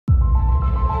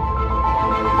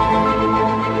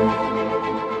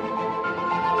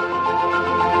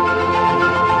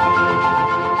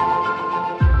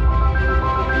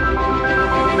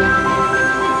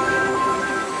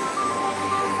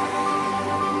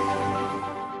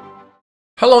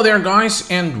Hello there guys,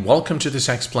 and welcome to this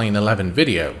Explain 11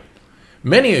 video.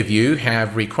 Many of you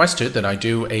have requested that I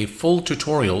do a full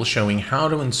tutorial showing how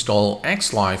to install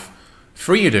X-Life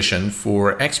free edition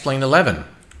for Explain 11.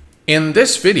 In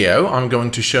this video, I'm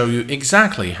going to show you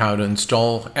exactly how to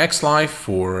install X-Life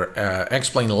for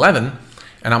Explain 11,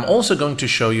 and I'm also going to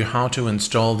show you how to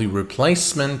install the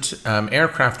replacement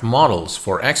aircraft models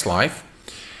for X-Life,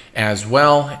 as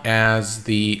well as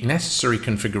the necessary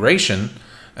configuration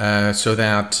so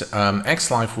that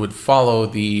X-Life would follow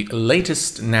the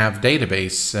latest nav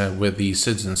database with the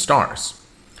SIDS and stars.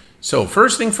 So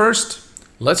first thing first,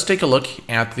 let's take a look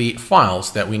at the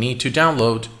files that we need to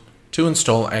download to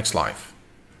install X-Life.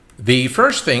 The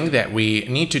first thing that we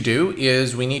need to do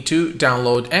is we need to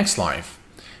download X-Life.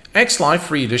 X-Life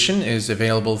free edition is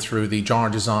available through the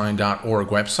JARDesign.org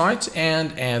website,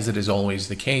 and as it is always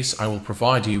the case, I will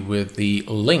provide you with the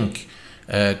link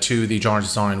to the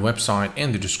JARDesign website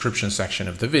in the description section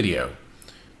of the video.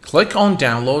 Click on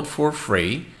download for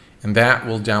free and that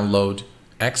will download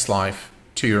X-Life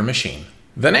to your machine.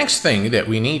 The next thing that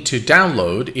we need to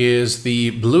download is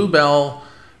the Bluebell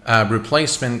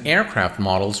replacement aircraft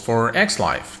models for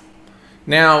X-Life.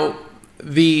 Now,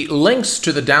 the links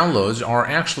to the downloads are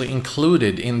actually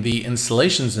included in the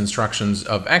installations instructions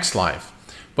of X-Life.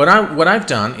 But what I've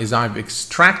done is I've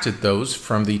extracted those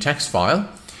from the text file,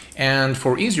 and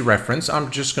for easy reference,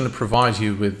 I'm just going to provide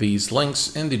you with these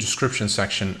links in the description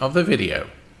section of the video.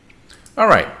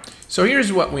 Alright, so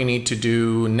here's what we need to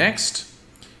do next.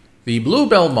 The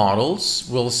Bluebell models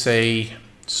will say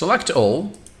select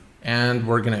all, and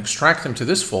we're going to extract them to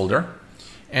this folder.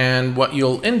 And what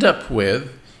you'll end up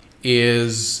with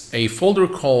is a folder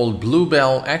called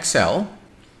Bluebell XL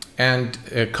and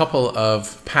a couple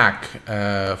of pack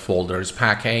folders,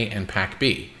 Pack A and Pack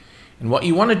B. And what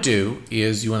you want to do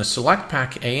is you want to select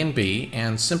Pack A and B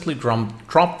and simply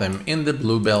drop them in the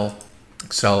Bluebell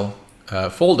XL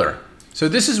folder. So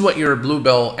this is what your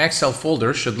Bluebell XL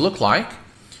folder should look like.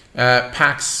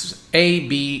 Packs A,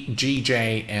 B, G,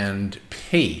 J, and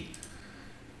P.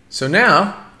 So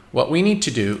now what we need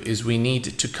to do is we need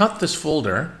to cut this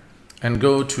folder and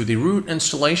go to the root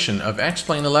installation of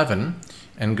Explain 11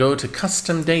 and go to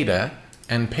custom data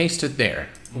and paste it there.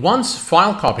 Once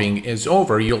file copying is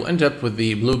over, you'll end up with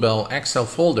the Bluebell XL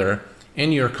folder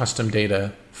in your custom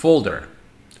data folder.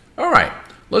 Alright,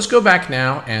 let's go back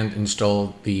now and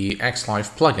install the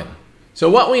X-Life plugin. So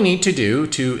what we need to do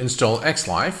to install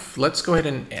X-Life, let's go ahead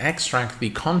and extract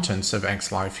the contents of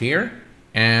X-Life here.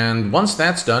 And once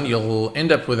that's done, you'll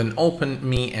end up with an Open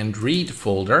Me and Read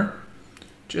folder.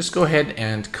 Just go ahead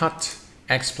and cut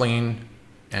Explain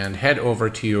and head over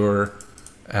to your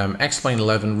Explain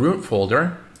 11 root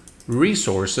folder,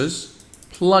 resources,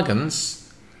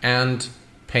 plugins, and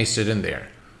paste it in there.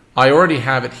 I already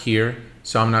have it here,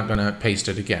 so I'm not going to paste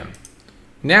it again.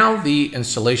 Now the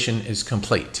installation is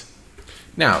complete.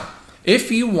 Now,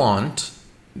 if you want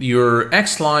your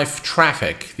X-Life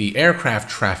traffic, the aircraft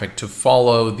traffic, to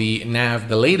follow the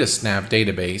latest nav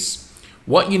database,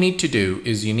 what you need to do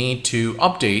is you need to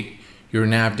update your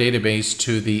nav database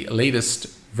to the latest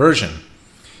version.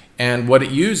 And what it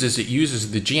uses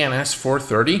the GNS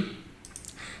 430.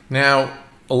 Now,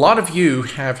 a lot of you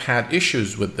have had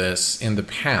issues with this in the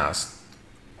past.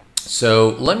 So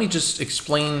let me just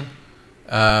explain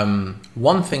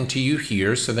one thing to you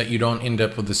here so that you don't end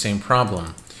up with the same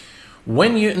problem.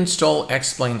 When you install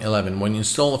Explain 11, when you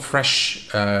install a fresh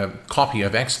copy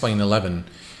of Explain 11,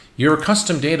 your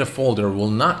custom data folder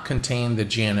will not contain the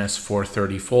GNS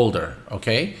 430 folder,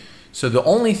 okay? So the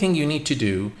only thing you need to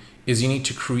do is you need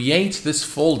to create this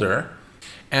folder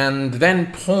and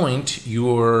then point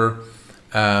your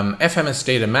FMS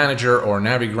Data Manager or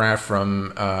Navigraph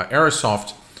from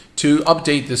Aerosoft to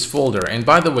update this folder. And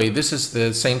by the way, this is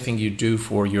the same thing you do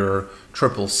for your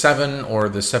 777 or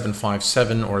the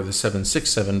 757 or the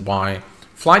 767 by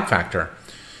Flight Factor.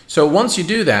 So once you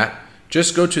do that,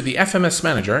 just go to the FMS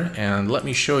Manager, and let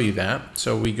me show you that.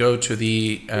 So we go to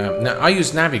the, I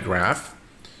use Navigraph,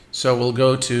 so we'll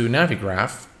go to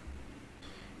Navigraph.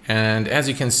 And as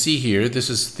you can see here, this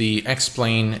is the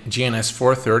Explain GNS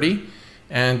 430,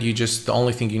 and the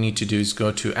only thing you need to do is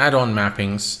go to Add-on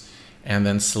Mappings and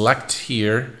then select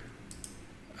here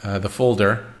the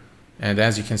folder. And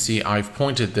as you can see, I've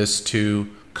pointed this to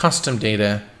Custom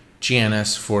Data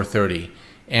GNS 430.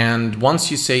 And once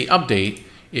you say Update,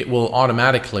 it will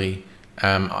automatically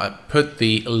put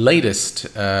the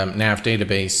latest nav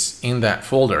database in that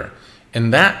folder.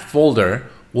 And that folder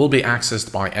will be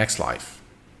accessed by X-Life.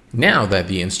 Now that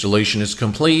the installation is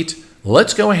complete,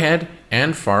 let's go ahead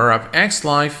and fire up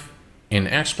X-Life in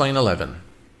Explain 11.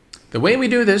 The way we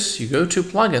do this, you go to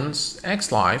Plugins,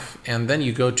 X-Life, and then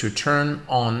you go to Turn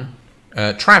On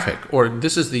Traffic, or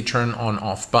this is the Turn On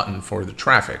Off button for the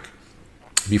traffic.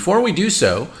 Before we do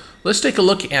so, let's take a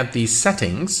look at the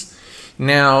settings.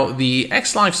 Now, the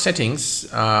X-Life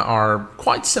settings are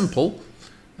quite simple.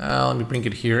 Let me bring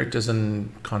it here. It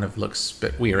doesn't kind of looks a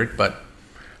bit weird, but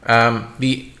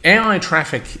the AI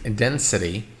traffic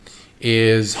density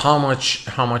is how much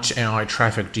AI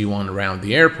traffic do you want around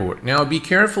the airport. Now be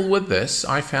careful with this.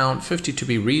 I found 50 to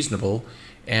be reasonable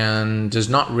and does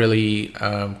not really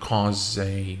cause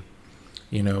a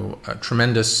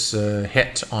tremendous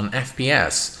hit on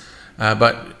FPS.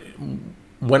 But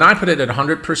when I put it at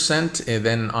 100%,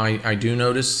 then I do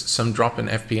notice some drop in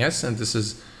FPS, and this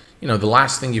is the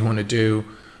last thing you want to do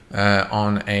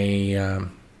on a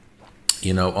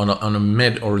on a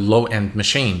mid or low end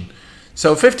machine.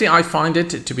 So 50, I find it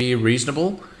to be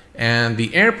reasonable, and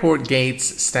the airport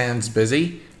gates stands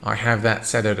busy. I have that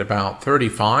set at about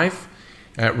 35.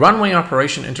 Runway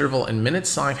operation interval in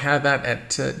minutes, I've had that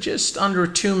at just under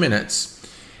 2 minutes.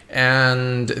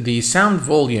 And the sound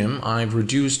volume I've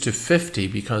reduced to 50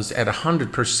 because at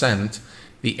 100%,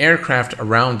 the aircraft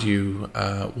around you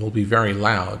will be very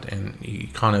loud, and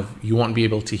you won't be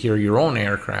able to hear your own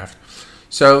aircraft.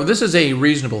 So this is a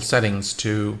reasonable settings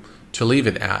to leave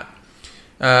it at.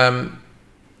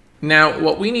 Now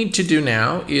what we need to do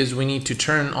now is we need to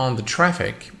turn on the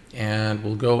traffic, and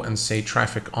we'll go and say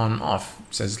traffic on off.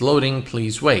 It says loading,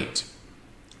 please wait.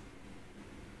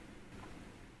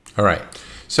 All right,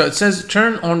 so it says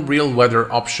turn on real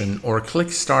weather option or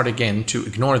click start again to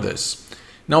ignore this.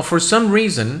 Now for some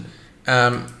reason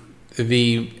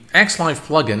the X-Life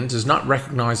plugin does not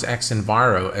recognize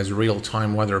X-Enviro as a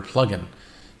real-time weather plugin.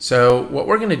 So what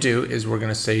we're going to do is we're going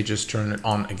to say just turn it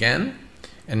on again.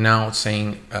 And now it's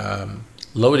saying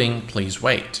loading, please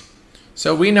wait.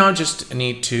 So we now just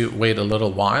need to wait a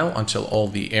little while until all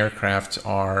the aircraft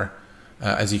are,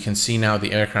 as you can see now,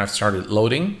 the aircraft started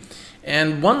loading.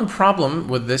 And one problem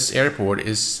with this airport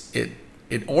is it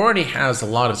already has a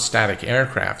lot of static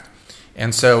aircraft.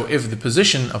 And so if the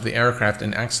position of the aircraft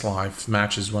in X-Life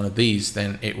matches one of these,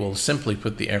 then it will simply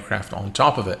put the aircraft on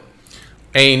top of it.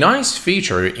 A nice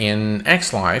feature in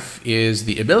X-Life is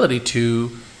the ability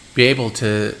to be able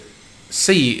to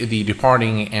see the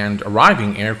departing and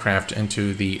arriving aircraft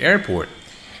into the airport.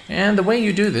 And the way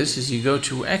you do this is you go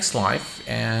to X-Life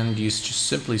and you just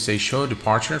simply say show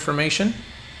departure information.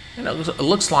 And it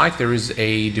looks like there is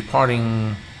a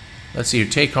departing, let's see,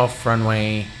 takeoff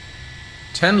runway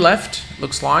 10 left,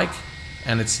 looks like,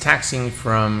 and it's taxiing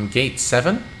from gate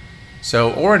 7.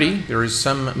 So already there is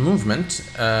some movement,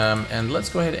 and let's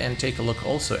go ahead and take a look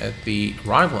also at the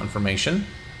arrival information.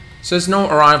 It says no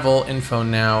arrival info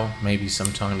now, maybe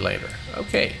sometime later.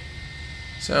 Okay,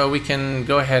 so we can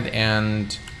go ahead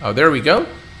and, oh, there we go.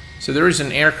 So there is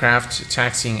an aircraft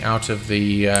taxiing out of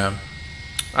the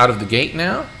gate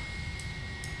now.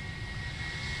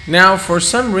 Now for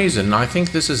some reason, I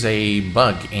think this is a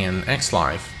bug in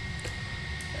X-Life.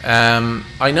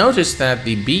 I noticed that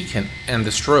the beacon and the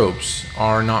strobes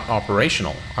are not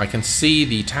operational. I can see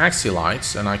the taxi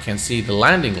lights and I can see the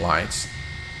landing lights,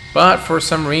 but for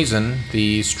some reason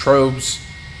the strobes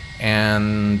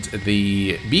and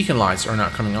the beacon lights are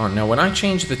not coming on. Now when I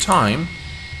changed the time,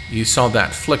 you saw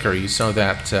that flicker, you saw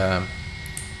that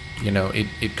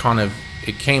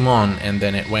it came on and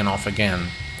then it went off again.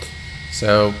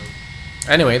 So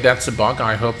anyway, that's a bug.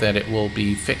 I hope that it will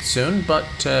be fixed soon,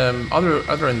 but other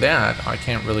than that, I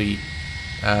can't really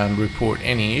report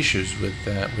any issues with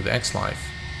X-Life.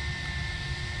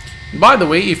 By the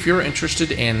way, if you're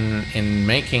interested in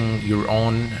making your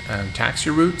own taxi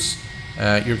routes,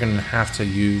 you're going to have to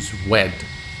use WED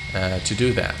to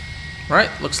do that. Right,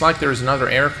 looks like there's another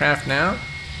aircraft now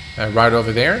right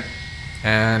over there,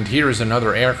 and here is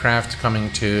another aircraft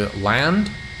coming to land.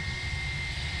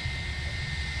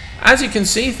 As you can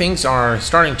see, things are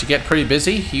starting to get pretty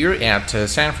busy here at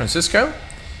San Francisco,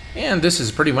 and this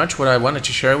is pretty much what I wanted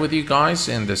to share with you guys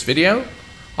in this video.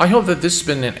 I hope that this has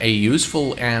been a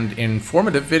useful and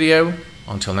informative video.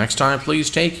 Until next time,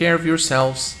 please take care of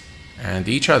yourselves and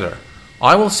each other.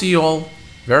 I will see you all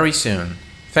very soon.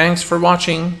 Thanks for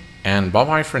watching, and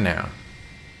bye-bye for now.